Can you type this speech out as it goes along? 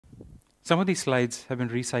Some of these slides have been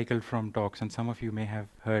recycled from talks, and some of you may have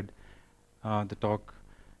heard the talk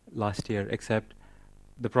last year, except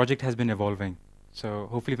the project has been evolving. So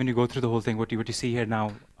hopefully when you go through the whole thing, what you see here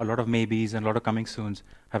now, a lot of maybes and a lot of coming soons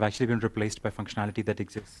have actually been replaced by functionality that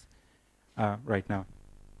exists right now.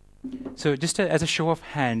 So just as a show of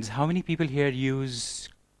hands, how many people here use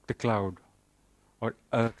the cloud? Or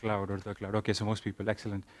a cloud or the cloud? Okay, so most people,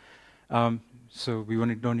 excellent. So we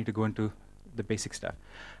don't need to go into the basic stuff.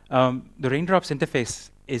 The Raindrops interface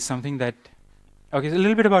is something that, okay, so a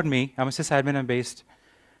little bit about me. I'm a sysadmin, I'm based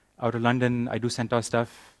out of London. I do CentOS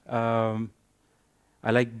stuff. I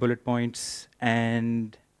like bullet points,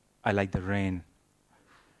 and I like the rain.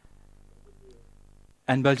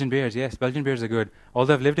 And Belgian beers, yes, Belgian beers are good.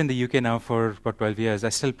 Although I've lived in the UK now for about 12 years, I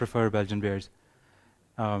still prefer Belgian beers.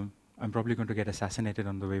 I'm probably going to get assassinated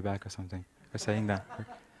on the way back or something for saying that.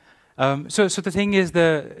 So the thing is,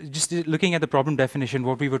 just looking at the problem definition,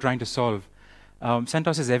 what we were trying to solve,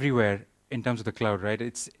 CentOS is everywhere in terms of the cloud, right?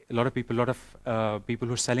 It's a lot of people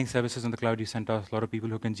who are selling services on the cloud use CentOS. A lot of people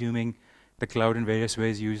who are consuming the cloud in various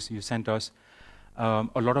ways use CentOS. A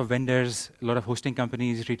lot of vendors, a lot of hosting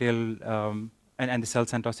companies, retail, and they sell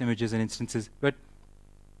CentOS images and instances. But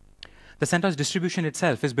the CentOS distribution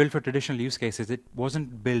itself is built for traditional use cases. It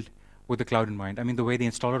wasn't built with the cloud in mind. I mean, the way the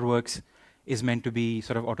installer works is meant to be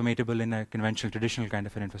sort of automatable in a conventional, traditional kind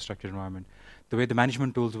of an infrastructure environment. The way the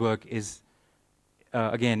management tools work is,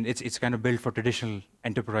 again, it's kind of built for traditional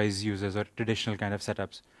enterprise users or traditional kind of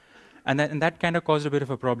setups. And that kind of caused a bit of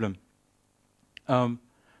a problem.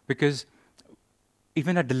 Because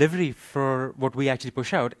even a delivery for what we actually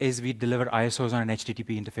push out is we deliver ISOs on an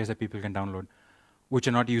HTTP interface that people can download, which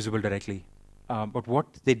are not usable directly. But what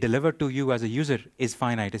they deliver to you as a user is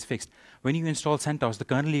finite, is fixed. When you install CentOS, the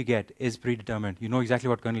kernel you get is predetermined. You know exactly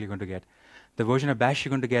what kernel you're going to get. The version of Bash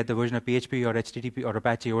you're going to get, the version of PHP or HTTP or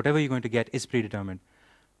Apache or whatever you're going to get is predetermined.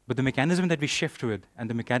 But the mechanism that we shift with and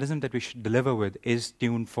the mechanism that we deliver with is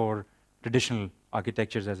tuned for traditional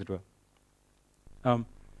architectures, as it were.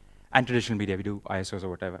 And traditional media, we do ISOs or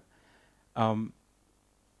whatever.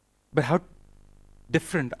 But how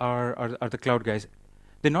different are the cloud guys?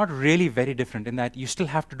 They're not really very different in that you still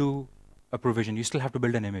have to do a provision. You still have to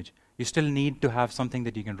build an image. You still need to have something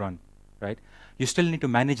that you can run, right? You still need to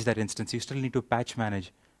manage that instance. You still need to patch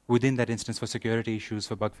manage within that instance for security issues,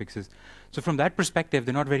 for bug fixes. So from that perspective,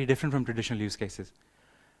 they're not very different from traditional use cases.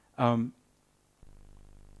 But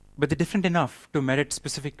they're different enough to merit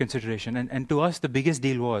specific consideration. And to us, the biggest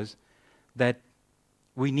deal was that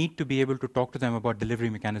we need to be able to talk to them about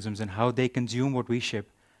delivery mechanisms and how they consume what we ship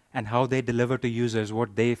and how they deliver to users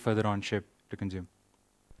what they further on ship to consume.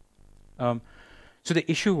 So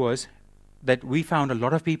the issue was that we found a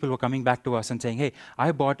lot of people were coming back to us and saying, hey,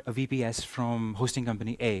 I bought a VPS from hosting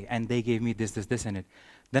company A, and they gave me this, this, this in it.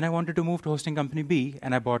 Then I wanted to move to hosting company B,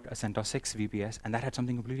 and I bought a CentOS 6 VPS, and that had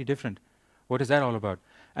something completely different. What is that all about?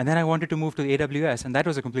 And then I wanted to move to AWS, and that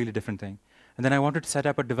was a completely different thing. And then I wanted to set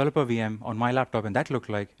up a developer VM on my laptop, and that looked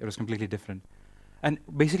like it was completely different. And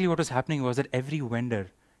basically what was happening was that every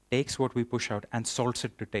vendor takes what we push out and salts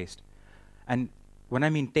it to taste. And when I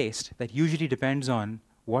mean taste, that usually depends on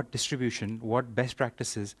what distribution, what best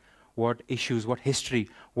practices, what issues, what history,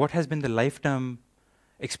 what has been the lifetime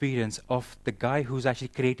experience of the guy who's actually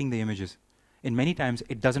creating the images. In many times,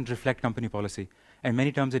 it doesn't reflect company policy. And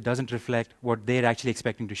many times, it doesn't reflect what they're actually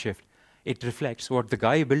expecting to shift. It reflects what the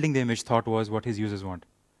guy building the image thought was what his users want,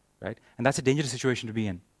 right? And that's a dangerous situation to be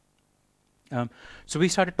in. So we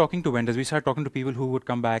started talking to vendors. We started talking to people who would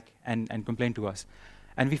come back and complain to us.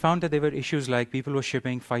 And we found that there were issues like people were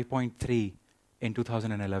shipping 5.3 in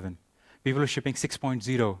 2011. People were shipping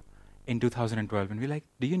 6.0 in 2012. And we're like,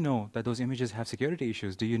 do you know that those images have security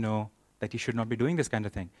issues? Do you know that you should not be doing this kind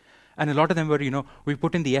of thing? And a lot of them were, we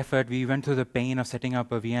put in the effort. We went through the pain of setting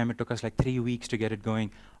up a VM. It took us like 3 weeks to get it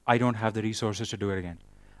going. I don't have the resources to do it again.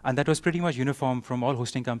 And that was pretty much uniform from all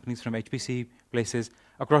hosting companies, from HPC places,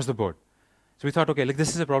 across the board. So we thought, OK, look,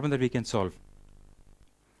 this is a problem that we can solve.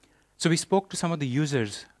 So we spoke to some of the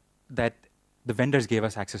users that the vendors gave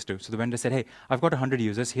us access to. So the vendor said, hey, I've got 100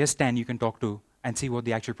 users. Here's 10 you can talk to and see what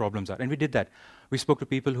the actual problems are. And we did that. We spoke to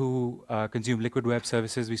people who consume liquid web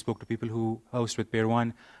services. We spoke to people who host with Pair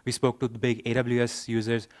 1. We spoke to the big AWS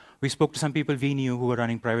users. We spoke to some people we knew who were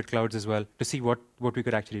running private clouds as well to see what we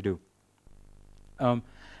could actually do. And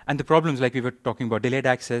the problems, like we were talking about, delayed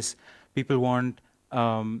access, people want,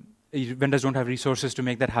 vendors don't have resources to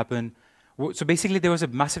make that happen. So basically, there was a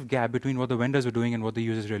massive gap between what the vendors were doing and what the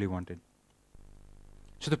users really wanted.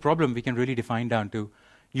 So the problem we can really define down to,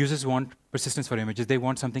 users want persistence for images. They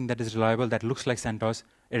want something that is reliable, that looks like CentOS,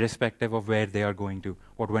 irrespective of where they are going to,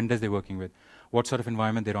 what vendors they're working with. what sort of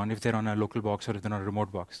environment they're on, if they're on a local box or if they're on a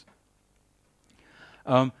remote box.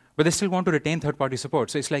 But they still want to retain third-party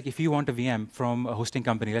support. So it's like if you want a VM from a hosting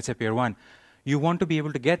company, let's say Peer 1, you want to be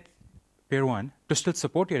able to get Peer 1 to still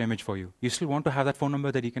support your image for you. You still want to have that phone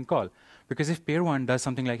number that you can call. Because if Peer 1 does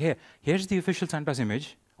something like, hey, here's the official CentOS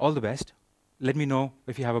image, all the best, let me know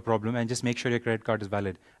if you have a problem, and just make sure your credit card is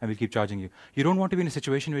valid, and we'll keep charging you. You don't want to be in a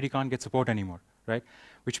situation where you can't get support anymore, right?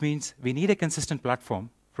 Which means we need a consistent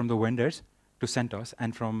platform from the vendors to CentOS,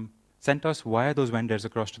 and from CentOS via those vendors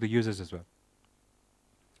across to the users as well.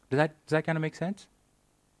 Does that kind of make sense?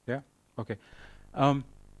 Yeah? OK.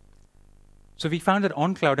 So we found that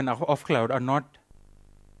on-cloud and off-cloud are not,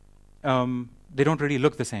 they don't really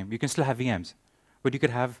look the same. You can still have VMs, but you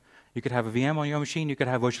could have a VM on your machine, you could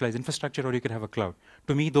have virtualized infrastructure, or you could have a cloud.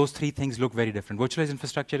 To me, those three things look very different. Virtualized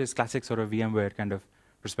infrastructure is classic sort of VMware kind of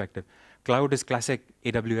perspective. Cloud is classic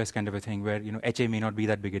AWS kind of a thing where HA may not be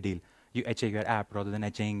that big a deal. You HA your app rather than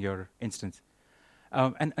HAing your instance.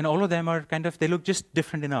 And all of them are kind of, they look just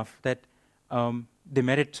different enough that they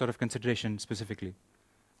merit sort of consideration specifically.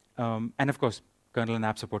 And of course, kernel and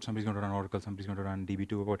app support, somebody's going to run Oracle, somebody's going to run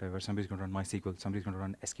DB2 or whatever, somebody's going to run MySQL, somebody's going to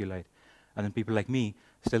run SQLite. And then people like me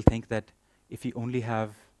still think that if you only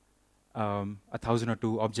have 1,000 or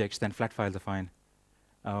 2 objects, then flat files are fine.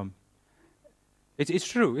 It's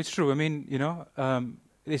true. I mean,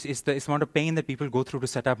 it's the amount of pain that people go through to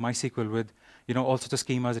set up MySQL with all sorts of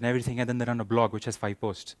schemas and everything, and then they run a blog which has 5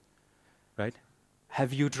 posts, right?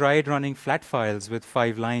 Have you tried running flat files with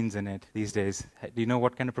 5 lines in it these days? Do you know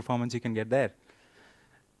what kind of performance you can get there?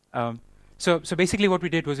 So basically what we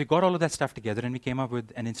did was we got all of that stuff together and we came up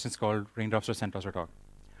with an instance called raindrops.centos.org.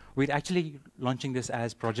 We're actually launching this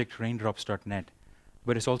as project raindrops.net,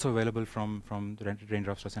 but it's also available from the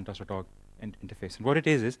raindrops.centos.org interface. And what it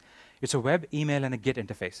is it's a web, email, and a Git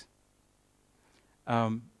interface.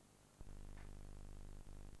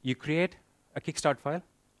 You create a kickstart file,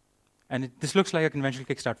 and this looks like a conventional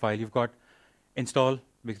kickstart file. You've got install,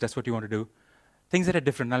 because that's what you want to do. Things that are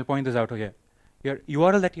different, and I'll point this out here. Your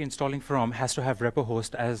URL that you're installing from has to have repo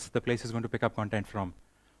host as the place is going to pick up content from,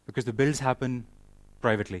 because the builds happen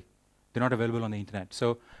privately. They're not available on the internet.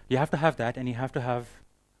 So you have to have that, and you have to have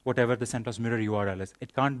whatever the CentOS mirror URL is.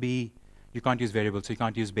 It can't be, you can't use variables, so you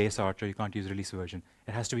can't use base arch, or you can't use release version.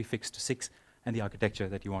 It has to be fixed to 6 and the architecture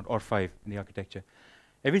that you want, or 5 in the architecture.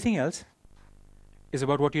 Everything else is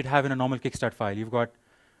about what you'd have in a normal kickstart file. You've got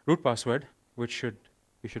root password, which you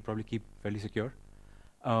should probably keep fairly secure.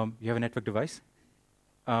 You have a network device.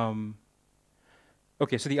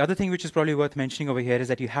 OK, so the other thing which is probably worth mentioning over here is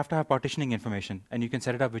that you have to have partitioning information, and you can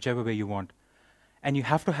set it up whichever way you want. And you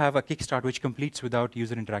have to have a kickstart which completes without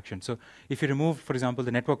user interaction. So if you remove, for example,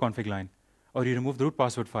 the network config line, or you remove the root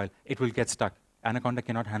password file, it will get stuck. Anaconda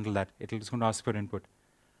cannot handle that. It's going to ask for input.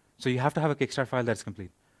 So you have to have a kickstart file that's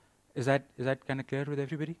complete. Is that kind of clear with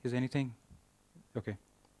everybody? Is anything? OK.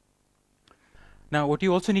 Now, what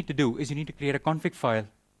you also need to do is you need to create a config file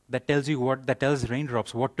that tells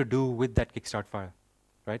Raindrops what to do with that kickstart file,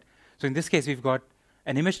 right? So in this case, we've got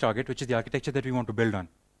an image target, which is the architecture that we want to build on.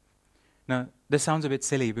 Now, this sounds a bit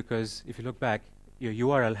silly because if you look back, your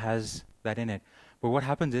URL has that in it. But what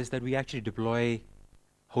happens is that we actually deploy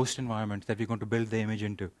host environments that we're going to build the image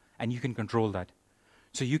into, and you can control that.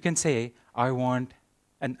 So you can say, I want,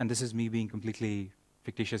 and this is me being completely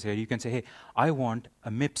fictitious here, you can say, hey, I want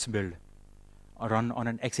a MIPS build run on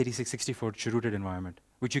an x86-64 rooted environment,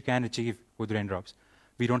 which you can achieve with Raindrops.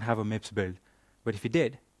 We don't have a MIPS build, but if you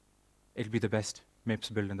did, it'll be the best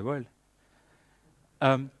MIPS build in the world.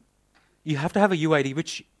 You have to have a UID,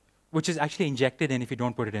 which is actually injected in if you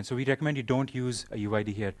don't put it in. So we recommend you don't use a UID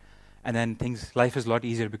here. And then life is a lot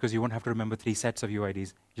easier because you won't have to remember 3 sets of UIDs.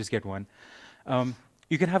 You just get one.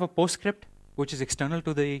 You can have a postscript, which is external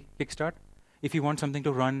to the Kickstart. If you want something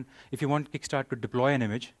to run, if you want Kickstart to deploy an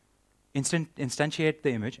image, instantiate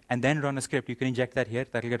the image, and then run a script, you can inject that here.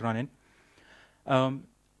 That'll get run in.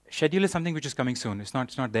 Schedule is something which is coming soon. It's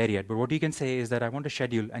not there yet. But what you can say is that I want a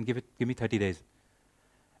schedule and give me 30 days.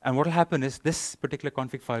 And what will happen is this particular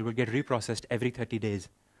config file will get reprocessed every 30 days.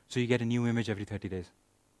 So you get a new image every 30 days.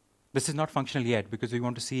 This is not functional yet because we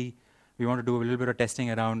want to do a little bit of testing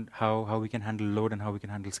around how we can handle load and how we can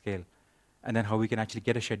handle scale. And then how we can actually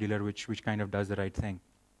get a scheduler which kind of does the right thing.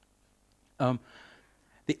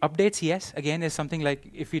 The updates, yes, again, is something like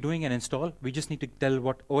if we're doing an install, we just need to tell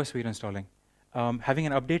what OS we're installing. Having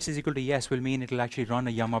an updates is equal to yes will mean it'll actually run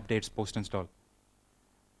a yum updates post-install.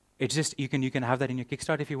 It's just, you can have that in your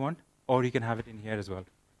Kickstart if you want, or you can have it in here as well.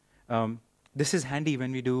 This is handy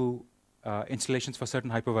when we do installations for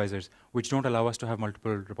certain hypervisors, which don't allow us to have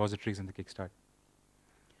multiple repositories in the Kickstart.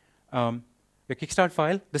 Your kickstart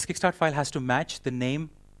file, this kickstart file has to match the name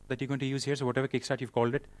that you're going to use here. So whatever kickstart you've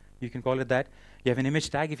called it, you can call it that. You have an image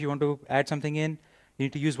tag if you want to add something in. You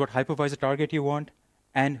need to use what hypervisor target you want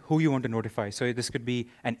and who you want to notify. So this could be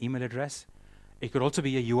an email address. It could also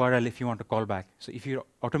be a URL if you want to call back. So if you're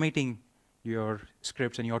automating your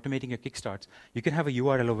scripts and you're automating your kickstarts, you can have a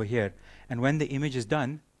URL over here. And when the image is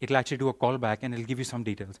done, it'll actually do a callback and it'll give you some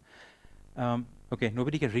details. OK,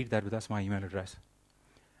 nobody can read that, but that's my email address.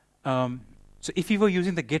 So if you were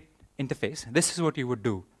using the Git interface, this is what you would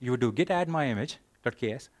do. You would do git add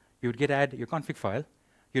myimage.ks. You would git add your config file.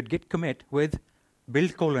 You'd git commit with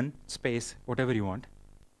build : space, whatever you want.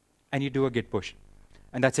 And you do a git push.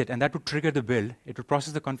 And that's it. And that would trigger the build. It would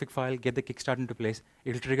process the config file, get the kickstart into place.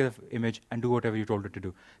 It'll trigger the image and do whatever you told it to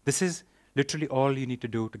do. This is literally all you need to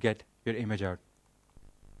do to get your image out.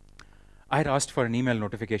 I had asked for an email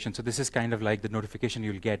notification. So this is kind of like the notification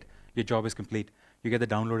you'll get. Your job is complete. You get the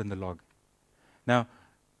download and the log. Now,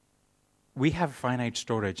 we have finite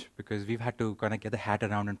storage because we've had to kind of get the hat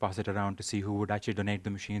around and pass it around to see who would actually donate the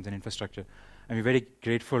machines and infrastructure. And we're very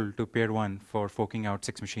grateful to Peer 1 for forking out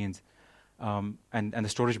 6 machines. And the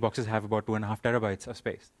storage boxes have about 2.5 terabytes of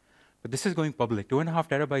space. But this is going public. 2.5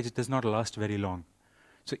 terabytes does not last very long.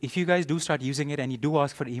 So if you guys do start using it and you do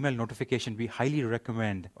ask for email notification, we highly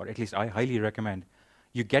recommend, or at least I highly recommend,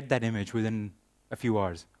 you get that image within a few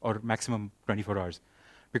hours, or maximum 24 hours.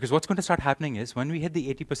 Because what's going to start happening is, when we hit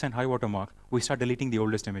the 80% high water mark, we start deleting the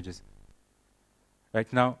oldest images.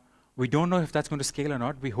 Right now, we don't know if that's going to scale or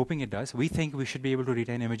not. We're hoping it does. We think we should be able to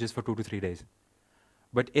retain images for 2 to 3 days.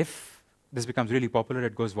 But if this becomes really popular,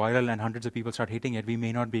 it goes viral, and hundreds of people start hitting it, we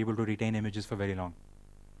may not be able to retain images for very long.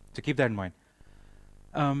 So keep that in mind.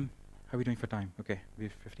 How are we doing for time? OK, we're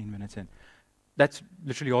 15 minutes in. That's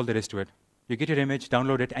literally all there is to it. You get your image,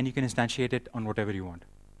 download it, and you can instantiate it on whatever you want.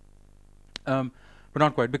 But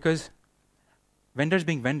not quite, because vendors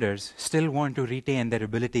being vendors still want to retain their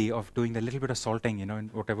ability of doing a little bit of salting, in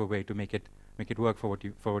whatever way to make it work for what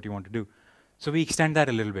you want to do. So we extend that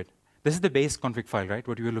a little bit. This is the base config file, right?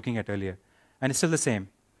 What we were looking at earlier, and it's still the same.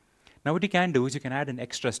 Now what you can do is you can add an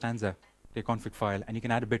extra stanza to your config file, and you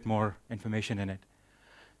can add a bit more information in it.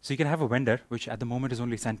 So you can have a vendor, which at the moment is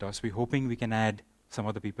only CentOS. We're hoping we can add some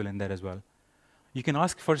other people in there as well. You can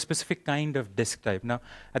ask for a specific kind of disk type. Now,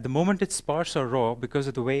 at the moment, it's sparse or raw because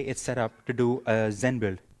of the way it's set up to do a Zen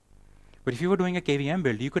build. But if you were doing a KVM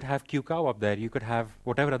build, you could have QCOW up there. You could have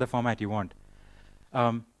whatever other format you want.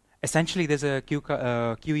 Essentially, there's a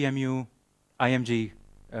QEMU, IMG,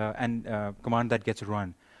 and command that gets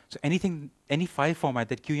run. So any file format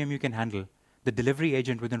that QEMU can handle, the delivery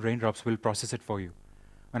agent within Raindrops will process it for you.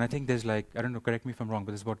 And I think there's like, I don't know, correct me if I'm wrong,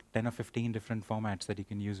 but there's about 10 or 15 different formats that you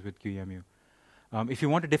can use with QEMU. If you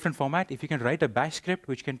want a different format, if you can write a bash script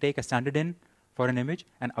which can take a standard in for an image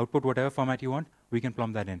and output whatever format you want, we can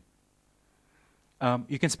plumb that in.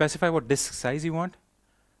 You can specify what disk size you want.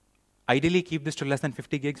 Ideally, keep this to less than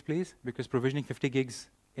 50 gigs, please, because provisioning 50 gigs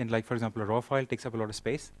in, like, for example, a raw file takes up a lot of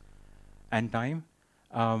space and time.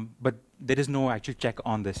 But there is no actual check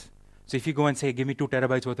on this. So if you go and say, give me 2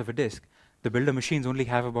 terabytes worth of a disk, the builder machines only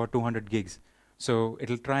have about 200 gigs. So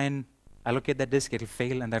it'll try and allocate that disk, it'll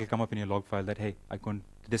fail, and that'll come up in your log file that, hey, I couldn't,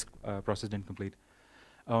 disk process didn't complete.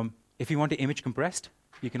 If you want the image compressed,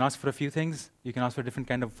 you can ask for a few things. You can ask for different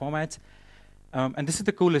kind of formats. And this is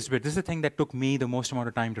the coolest bit. This is the thing that took me the most amount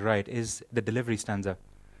of time to write, is the delivery stanza.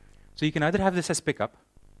 So you can either have this as pickup,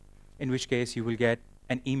 in which case you will get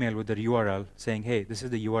an email with the URL saying, hey, this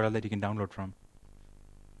is the URL that you can download from.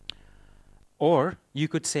 Or you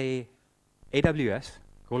could say AWS, :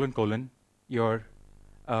 your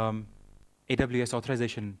AWS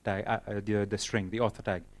authorization tag, the string, the author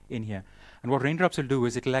tag in here. And what Raindrops will do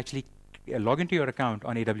is it'll actually log into your account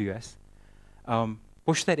on AWS,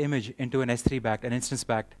 push that image into an S3-backed, an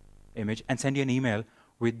instance-backed image, and send you an email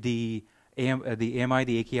with the AMI,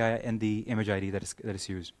 the AKI, and the image ID that is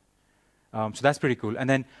used. So that's pretty cool. And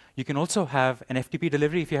then you can also have an FTP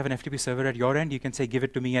delivery. If you have an FTP server at your end, you can say, give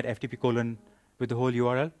it to me at FTP : with the whole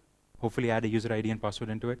URL. Hopefully add a user ID and password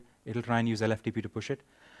into it. It'll try and use LFTP to push it.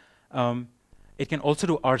 It can also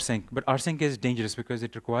do rsync, but rsync is dangerous because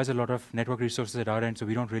it requires a lot of network resources at our end, so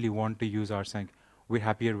we don't really want to use rsync. We're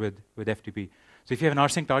happier with FTP. So if you have an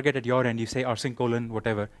rsync target at your end, you say rsync :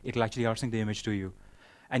 whatever, it'll actually rsync the image to you.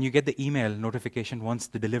 And you get the email notification once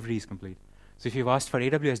the delivery is complete. So if you've asked for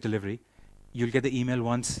AWS delivery, you'll get the email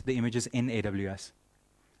once the image is in AWS.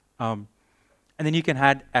 And then you can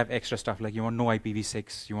add extra stuff, like you want no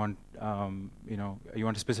IPv6, you want you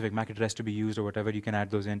want a specific MAC address to be used or whatever. You can add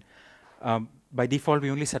those in. By default, we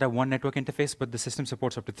only set up 1 network interface, but the system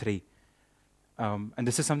supports up to 3. And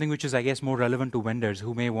this is something which is, I guess, more relevant to vendors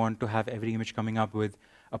who may want to have every image coming up with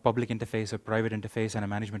a public interface, a private interface, and a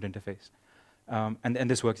management interface. And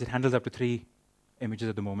this works. It handles up to 3 images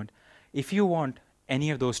at the moment. If you want any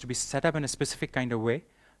of those to be set up in a specific kind of way,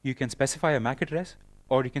 you can specify a MAC address,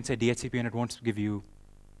 or you can say DHCP, and it won't give you,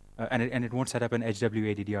 and it won't set up an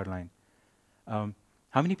HWA DDR line.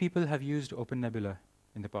 How many people have used OpenNebula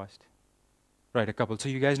in the past? Right, a couple. So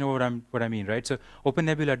you guys know what I mean, right? So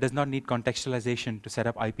OpenNebula does not need contextualization to set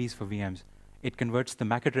up IPs for VMs. It converts the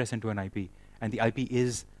MAC address into an IP, and the IP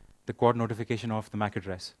is the quad notification of the MAC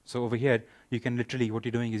address. So over here, you can literally, what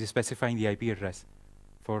you're doing is you're specifying the IP address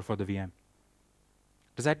for the VM.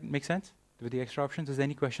 Does that make sense with the extra options? Is there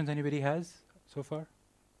any questions anybody has so far?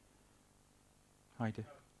 Hi, Dave.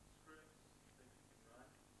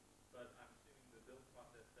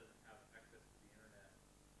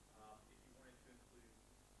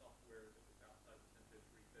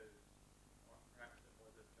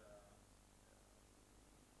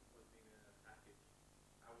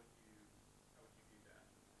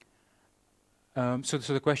 So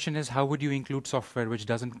the question is, how would you include software which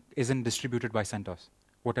isn't distributed by CentOS,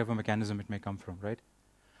 whatever mechanism it may come from, right?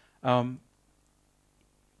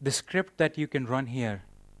 The script that you can run here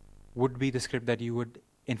would be the script that you would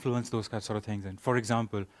influence those sort of things in. For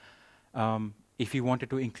example, if you wanted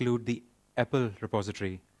to include the Apple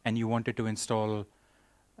repository and you wanted to install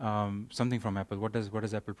something from Apple, what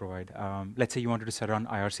does Apple provide? Let's say you wanted to run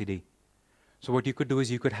IRCD. So what you could do is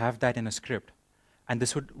you could have that in a script. And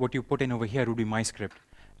this would, what you put in over here would be my script.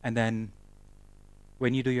 And then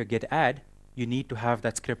when you do your git add, you need to have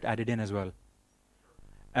that script added in as well.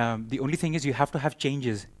 The only thing is you have to have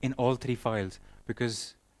changes in all 3 files,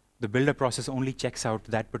 because the builder process only checks out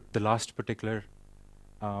that the last particular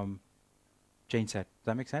change set. Does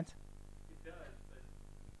that make sense? It does, but I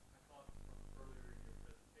thought from earlier in your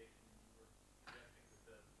presentation you were suggesting that the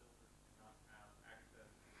builders do not have access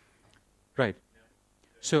to Right.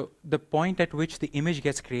 So the point at which the image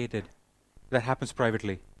gets created, that happens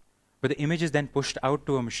privately. But the image is then pushed out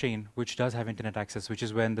to a machine which does have internet access, which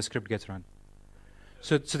is when the script gets run.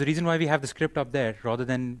 So the reason why we have the script up there, rather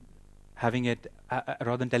than having it,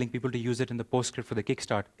 rather than telling people to use it in the PostScript for the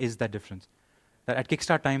Kickstart, is that difference. That at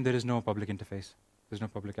Kickstart time, there is no public interface. There's no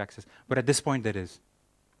public access. But at this point, there is.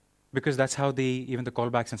 Because that's how even the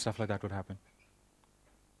callbacks and stuff like that would happen.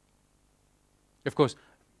 Of course,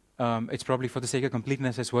 it's probably for the sake of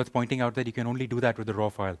completeness, it's worth pointing out that you can only do that with the raw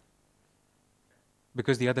file.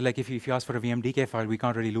 Because the other, like if you ask for a VMDK file, we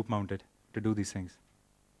can't really loop mount it to do these things.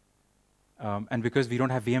 And because we don't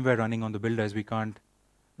have VMware running on the builders, we can't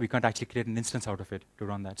actually create an instance out of it to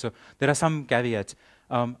run that. So there are some caveats.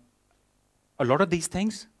 A lot of these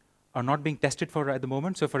things are not being tested for at the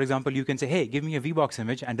moment. So for example, you can say, hey, give me a VBox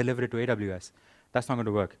image and deliver it to AWS. That's not going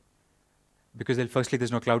to work. Because firstly,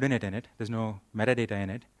 there's no cloud init in it. There's no metadata in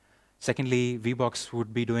it. Secondly, VBox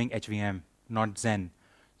would be doing HVM, not Zen.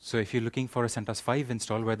 So if you're looking for a CentOS 5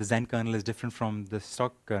 install where the Zen kernel is different from the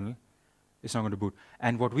stock kernel, it's not going to boot.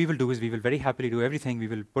 And what we will do is we will very happily do everything. We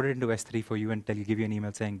will put it into S3 for you and give you an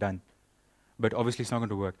email saying done. But obviously, it's not going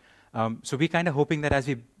to work. So we're kind of hoping that as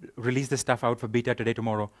we release this stuff out for beta today,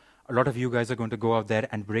 tomorrow, a lot of you guys are going to go out there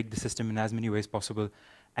and break the system in as many ways possible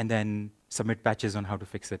and then submit patches on how to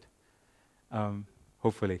fix it,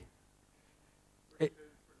 hopefully.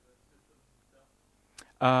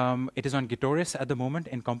 It is on Gitoris at the moment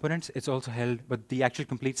in components. It's also held, but the actual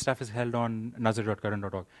complete stuff is held on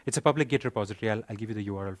nazar.current.org. It's a public Git repository. I'll give you the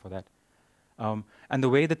URL for that. And the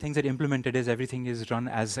way that things are implemented is everything is run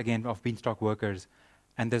as, again, of Beanstalk workers.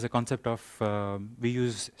 And there's a concept of, we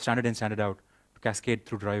use standard in, standard out to cascade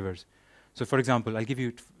through drivers. So for example, I'll give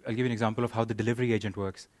you an example of how the delivery agent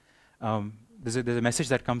works. There's a message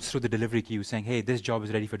that comes through the delivery queue saying, hey, this job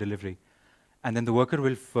is ready for delivery. And then the worker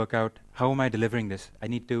will work out, how am I delivering this? I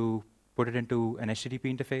need to put it into an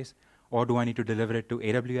HTTP interface, or do I need to deliver it to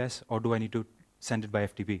AWS, or do I need to send it by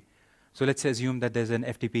FTP? So let's assume that there's an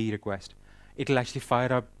FTP request. It'll actually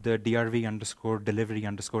fire up the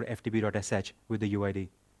drv_delivery_ftp.sh with the UID.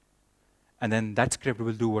 And then that script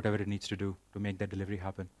will do whatever it needs to do to make that delivery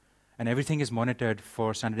happen. And everything is monitored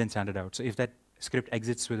for standard in, standard out. So if that script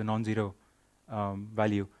exits with a non-zero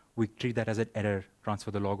value, we treat that as an error,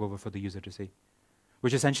 transfer the log over for the user to see.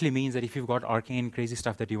 Which essentially means that if you've got arcane, crazy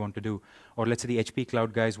stuff that you want to do, or let's say the HP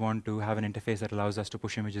cloud guys want to have an interface that allows us to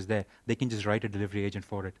push images there, they can just write a delivery agent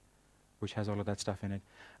for it, which has all of that stuff in it.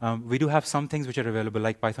 We do have some things which are available,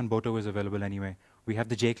 like Python Boto is available anyway. We have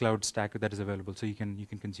the JCloud stack that is available, so you can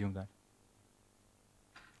consume that.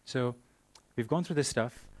 So we've gone through this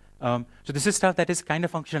stuff. So this is stuff that is kind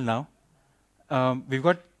of functional now. We've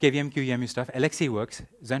got KVM, QEMU stuff. LXC works,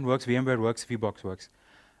 Zen works, VMware works, VBox works,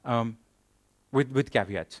 with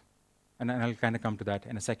caveats. And I'll kind of come to that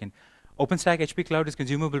in a second. OpenStack HP Cloud is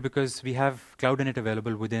consumable because we have Cloud Init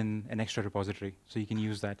available within an extra repository, so you can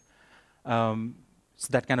use that. So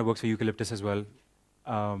that kind of works for Eucalyptus as well.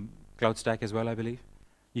 CloudStack as well, I believe.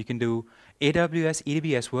 You can do AWS,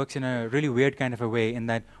 EDBS works in a really weird kind of a way in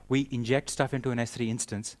that we inject stuff into an S3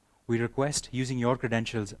 instance. We request, using your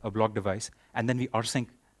credentials, a block device, and then we rsync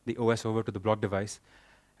the OS over to the block device,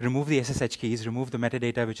 remove the SSH keys, remove the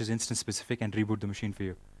metadata, which is instance specific, and reboot the machine for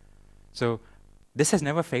you. So this has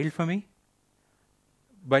never failed for me,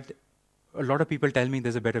 but a lot of people tell me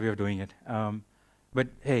there's a better way of doing it. But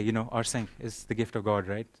hey, you know, rsync is the gift of God,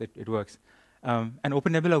 right? It works. And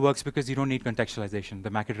OpenNebula works because you don't need contextualization. The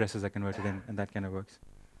MAC addresses are converted in, and that kind of works.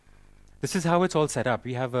 This is how it's all set up.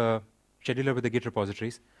 We have a scheduler with the Git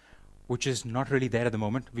repositories, which is not really there at the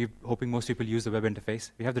moment. We're hoping most people use the web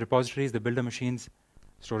interface. We have the repositories, the builder machines,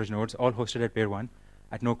 storage nodes, all hosted at Pair 1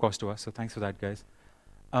 at no cost to us, so thanks for that, guys.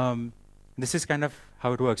 This is kind of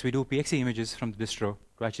how it works. We do PXE images from the distro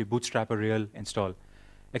to actually bootstrap a real install,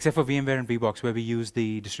 except for VMware and VBox, where we use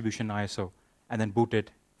the distribution ISO and then boot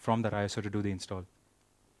it from that ISO to do the install.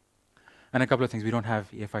 And a couple of things. We don't have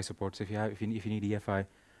EFI support, so if you need EFI,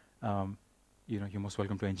 you know, you're most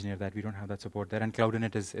welcome to engineer that. We don't have that support there, and Cloud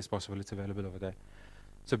Init is possible. It's available over there.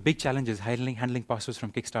 So big challenges, handling passwords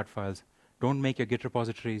from Kickstart files. Don't make your Git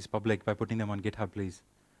repositories public by putting them on GitHub, please.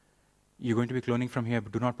 You're going to be cloning from here,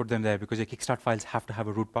 but do not put them there because your Kickstart files have to have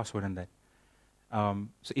a root password in there.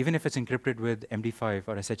 So even if it's encrypted with MD5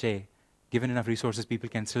 or SHA, given enough resources, people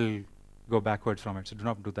can still go backwards from it, so do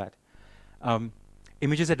not do that.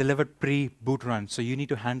 Images are delivered pre-boot run, so you need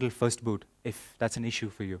to handle first boot if that's an issue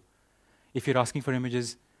for you. If you're asking for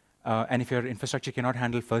images, and if your infrastructure cannot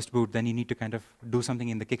handle first boot, then you need to kind of do something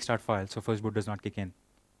in the Kickstart file so first boot does not kick in.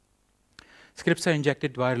 Scripts are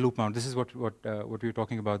injected via loop mount. This is what we were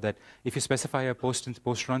talking about, that if you specify a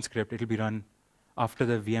post-run script, it'll be run after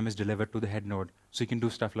the VM is delivered to the head node. So you can do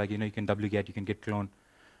stuff like, you know, you can wget, you can git clone.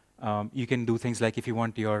 You can do things like if you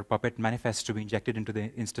want your Puppet manifest to be injected into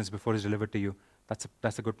the instance before it's delivered to you,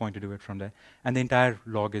 that's a good point to do it from there. And the entire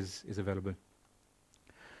log is available.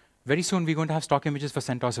 Very soon, we're going to have stock images for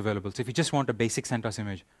CentOS available. So if you just want a basic CentOS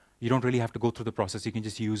image, you don't really have to go through the process. You can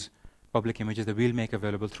just use public images that we'll make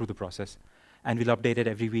available through the process. And we'll update it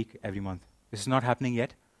every week, every month. This is not happening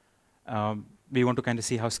yet. We want to kind of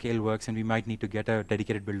see how scale works, and we might need to get a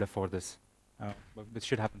dedicated builder for this. But this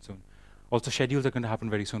should happen soon. Also, schedules are going to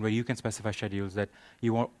happen very soon, where you can specify schedules that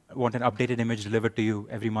you want an updated image delivered to you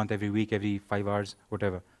every month, every week, every 5 hours,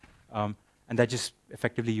 whatever. And that just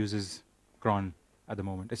effectively uses cron at the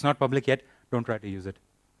moment. It's not public yet. Don't try to use it.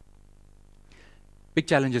 Big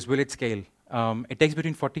challenges. Will it scale? It takes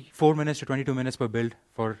between 44 minutes to 22 minutes per build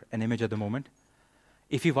for an image at the moment.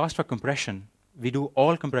 If you've asked for compression, we do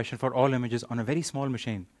all compression for all images on a very small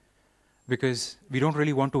machine because we don't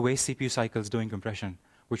really want to waste CPU cycles doing compression,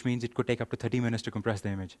 which means it could take up to 30 minutes to compress the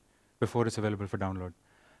image before it's available for download.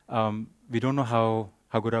 We don't know how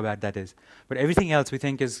good or bad that is. But everything else we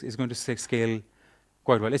think is going to scale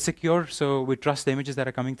quite well. It's secure, so we trust the images that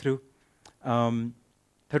are coming through.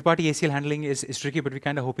 Third-party ACL handling is tricky, but we're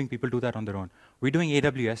kind of hoping people do that on their own. We're doing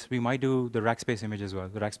AWS. We might do the Rackspace image as well,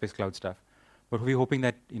 the Rackspace cloud stuff. But we're hoping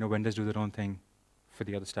that vendors do their own thing for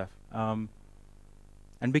the other stuff. And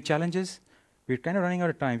big challenges, we're kind of running out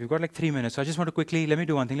of time. We've got like 3 minutes, so I just want to let me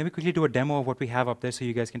do one thing. Let me quickly do a demo of what we have up there so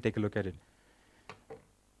you guys can take a look at it.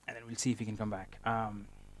 And then we'll see if we can come back.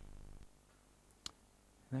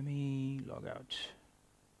 Let me log out.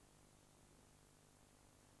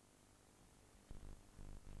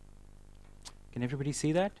 Can everybody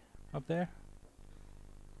see that up there?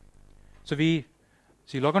 So you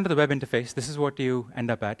log onto the web interface. This is what you end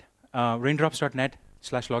up at.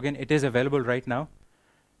 Raindrops.net/login. It is available right now.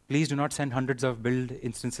 Please do not send hundreds of build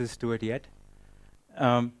instances to it yet.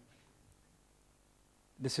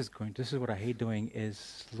 This is what I hate doing,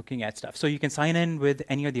 is looking at stuff. So you can sign in with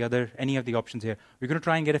any of the options here. We're going to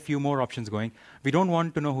try and get a few more options going. We don't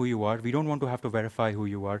want to know who you are. We don't want to have to verify who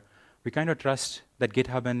you are. We kind of trust that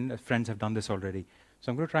GitHub and friends have done this already.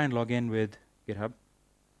 So I'm going to try and log in with GitHub.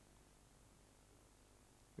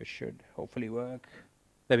 Which should hopefully work.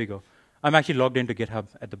 There we go. I'm actually logged into GitHub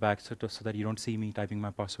at the back so that you don't see me typing my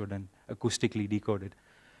password and acoustically decode it.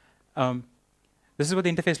 This is what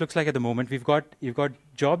the interface looks like at the moment. You've got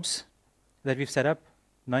jobs that we've set up,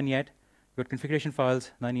 none yet. We've got configuration files,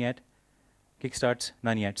 none yet. Kickstarts,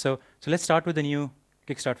 none yet. So let's start with the new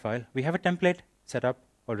Kickstart file. We have a template set up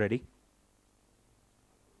already.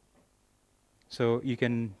 So you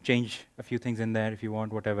can change a few things in there if you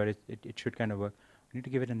want, whatever. It should kind of work. We need to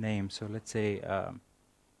give it a name. So let's say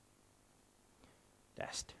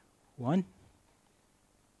test 1.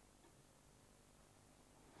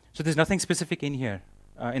 So there's nothing specific in here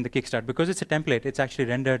in the Kickstart. Because it's a template, it's actually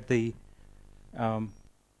rendered the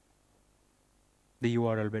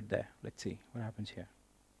URL bit there. Let's see what happens here.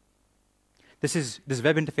 This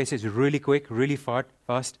web interface is really quick, really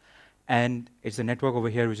fast, and it's the network over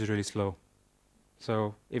here which is really slow.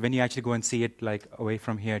 So when you actually go and see it like away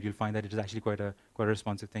from here, you'll find that it is actually quite a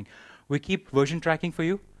responsive thing. We keep version tracking for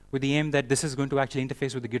you with the aim that this is going to actually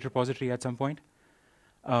interface with the Git repository at some point.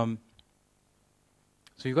 So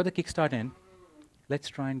you've got the Kickstart in. Let's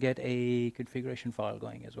try and get a configuration file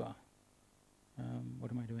going as well.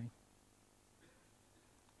 What am I doing?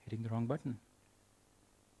 Hitting the wrong button.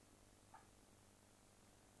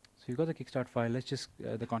 So you've got the Kickstart file. Let's just,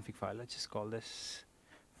 the config file, let's just call this,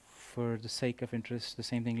 for the sake of interest, the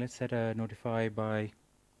same thing. Let's set a notify by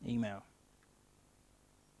email.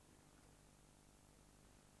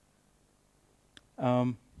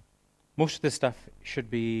 Most of this stuff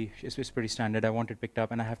is pretty standard. I want it picked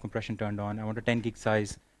up, and I have compression turned on. I want a 10 gig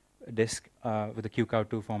size disk with a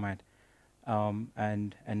QCOW2 format,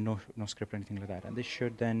 and no script or anything like that. And this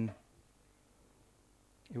should then,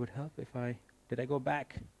 it would help if did I go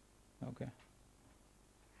back? Okay.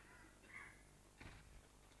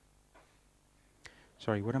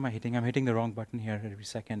 Sorry, what am I hitting? I'm hitting the wrong button here every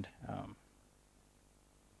second.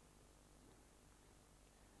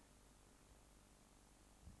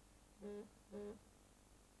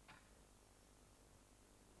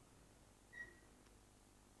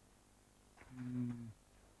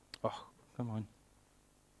 Oh, come on.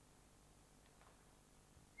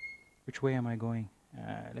 Which way am I going?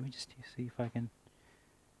 Let me just see if I can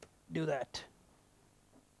do that.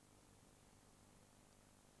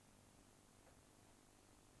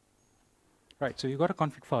 Right, so you got a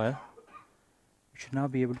config file. You should now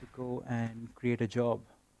be able to go and create a job.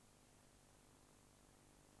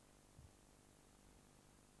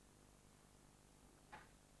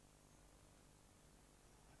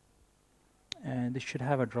 And this should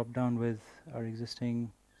have a drop down with our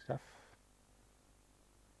existing stuff.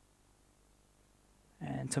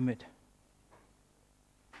 And submit.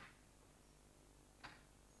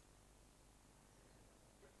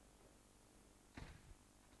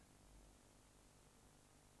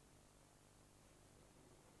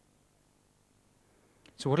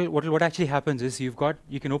 So what actually happens is you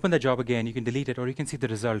can open the job again, you can delete it, or you can see the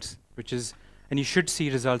results, and you should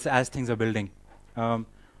see results as things are building. But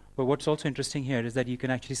what's also interesting here is that you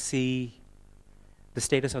can actually see the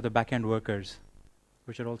status of the backend workers,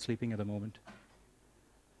 which are all sleeping at the moment.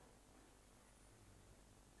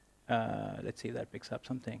 Let's see if that picks up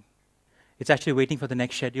something. It's actually waiting for the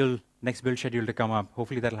next build schedule to come up.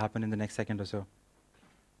 Hopefully that'll happen in the next second or so.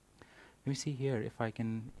 Let me see here if I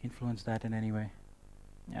can influence that in any way.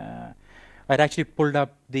 I'd actually pulled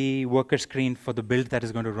up the worker screen for the build that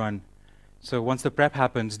is going to run. So once the prep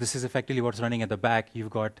happens, this is effectively what's running at the back.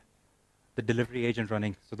 You've got the delivery agent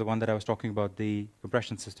running, so the one that I was talking about, the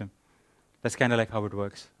compression system. That's kind of like how it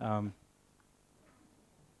works. There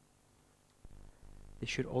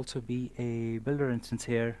should also be a builder instance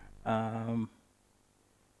here. So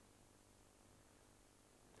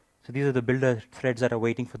these are the builder threads that are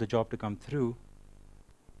waiting for the job to come through.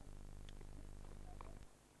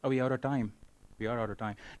 Are we out of time? We are out of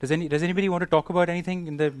time. Does anybody want to talk about anything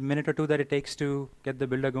in the minute or two that it takes to get the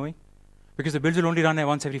builder going? Because the builds will only run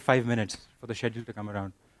once every 5 minutes for the schedule to come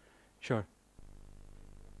around. Sure.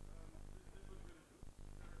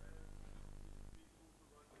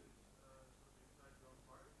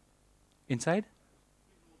 Inside?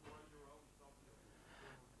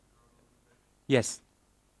 Yes.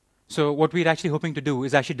 So what we're actually hoping to do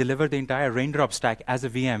is actually deliver the entire Raindrops stack as a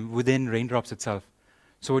VM within Raindrops itself.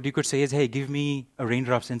 So what you could say is, hey, give me a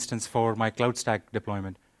Raindrops instance for my cloud stack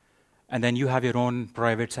deployment. And then you have your own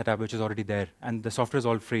private setup, which is already there. And the software is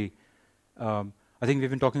all free. I think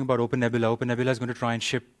we've been talking about OpenNebula. OpenNebula is going to try and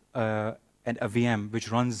ship a VM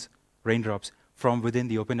which runs Raindrops from within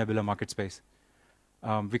the OpenNebula market space.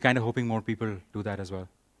 We're kind of hoping more people do that as well.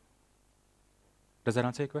 Does that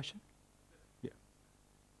answer your question? Yeah.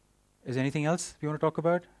 Is there anything else you want to talk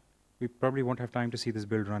about? We probably won't have time to see this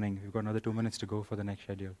build running. We've got another 2 minutes to go for the next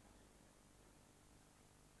schedule.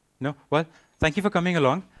 No? Well, thank you for coming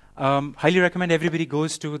along. Highly recommend everybody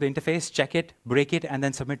goes to the interface, check it, break it, and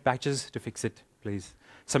then submit patches to fix it, please.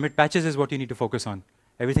 Submit patches is what you need to focus on.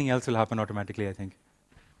 Everything else will happen automatically, I think.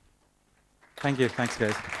 Thank you. Thanks,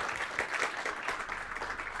 guys.